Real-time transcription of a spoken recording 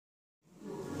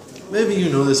maybe you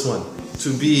know this one.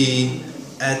 To be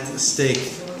at stake.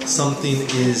 Something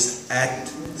is at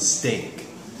stake.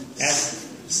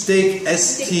 Stake,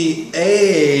 S-T-A-K-E.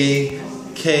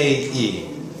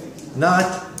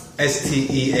 Not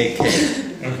S-T-E-A-K.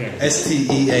 Okay.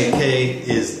 S-T-E-A-K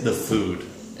is the food.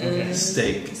 Okay.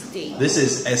 Steak. This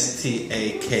is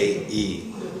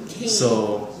S-T-A-K-E.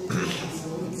 So,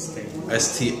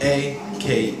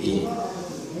 S-T-A-K-E.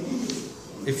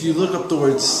 If you look up the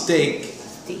word steak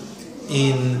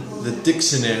in the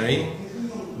dictionary,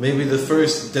 maybe the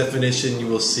first definition you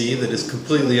will see that is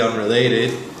completely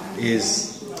unrelated is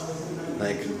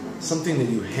like something that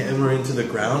you hammer into the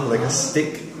ground, like a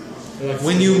stick.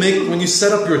 When you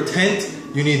set up your tent,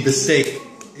 you need the stake.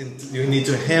 You need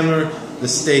to hammer the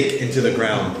stake into the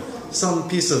ground. Some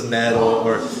piece of metal,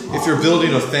 or if you're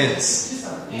building a fence,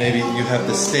 maybe you have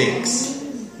the stakes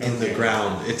in the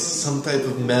ground. It's some type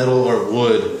of metal or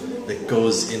wood that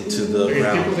goes into the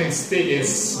ground. People think stake is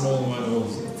small one or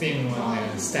thin one,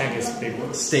 and stack is big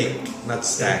one. Steak, not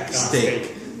stack.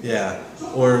 Steak. Yeah.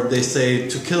 Or they say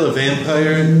to kill a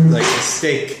vampire, like a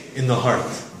stake in the heart.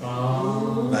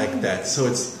 Oh. Like that. So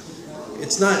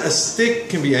it's not a stick.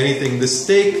 Can be anything. The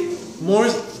stake, more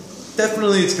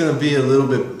definitely, it's going to be a little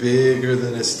bit bigger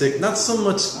than a stick. Not so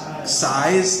much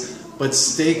size, but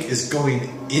stake is going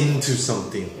into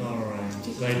something.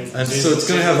 And so it's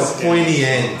going to have a pointy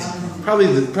end.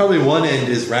 Probably one end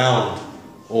is round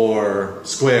or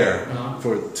square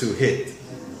to hit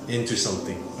into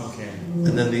something. Okay.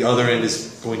 And then the other end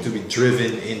is going to be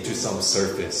driven into some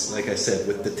surface. Like I said,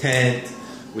 with the tent,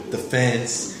 with the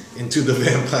fence, into the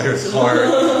vampire's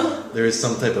heart, there is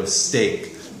some type of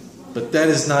stake. But that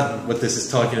is not what this is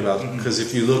talking about. Because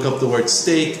if you look up the word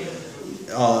stake,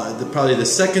 probably the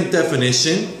second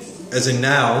definition as a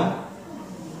noun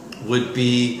would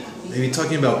be maybe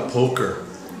talking about poker.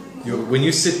 When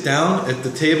you sit down at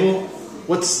the table,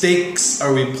 what stakes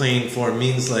are we playing for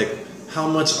means like how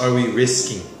much are we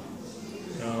risking?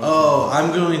 Oh,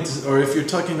 I'm going to, or if you're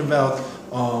talking about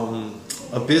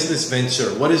a business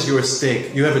venture, what is your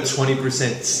stake? You have a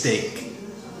 20% stake.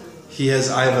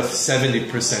 I have a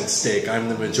 70% stake. I'm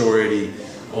the majority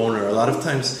owner. A lot of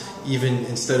times, even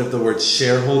instead of the word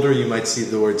shareholder, you might see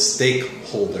the word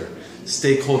stakeholder.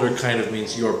 Stakeholder kind of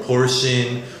means your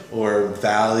portion or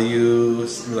value,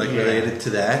 like related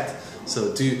to that.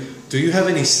 So do you have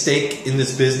any stake in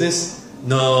this business?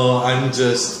 No, I'm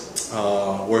just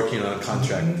working on a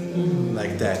contract,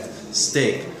 like that.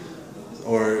 Stake.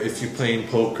 Or if you're playing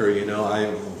poker,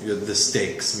 the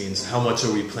stakes means how much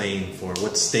are we playing for?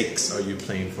 What stakes are you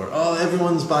playing for? Oh,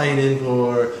 everyone's buying in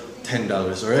for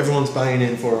 $10, or everyone's buying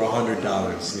in for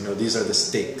 $100. These are the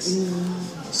stakes.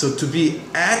 So to be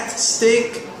at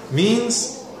stake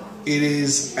means it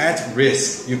is at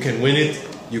risk. You can win it,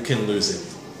 you can lose it.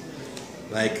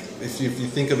 Like if you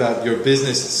think about your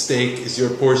business, stake is your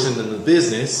portion in the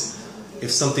business. If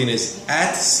something is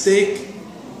at stake,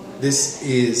 this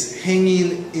is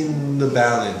hanging in the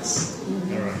balance.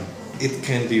 It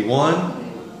can be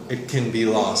won, it can be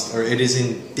lost, or it is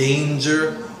in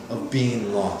danger of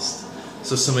being lost.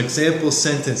 So some example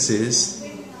sentences.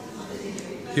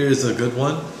 Here's a good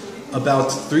one.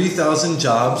 About 3,000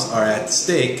 jobs are at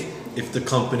stake if the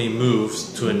company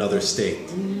moves to another state.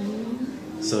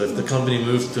 So if the company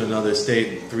moves to another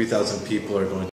state, 3,000 people are going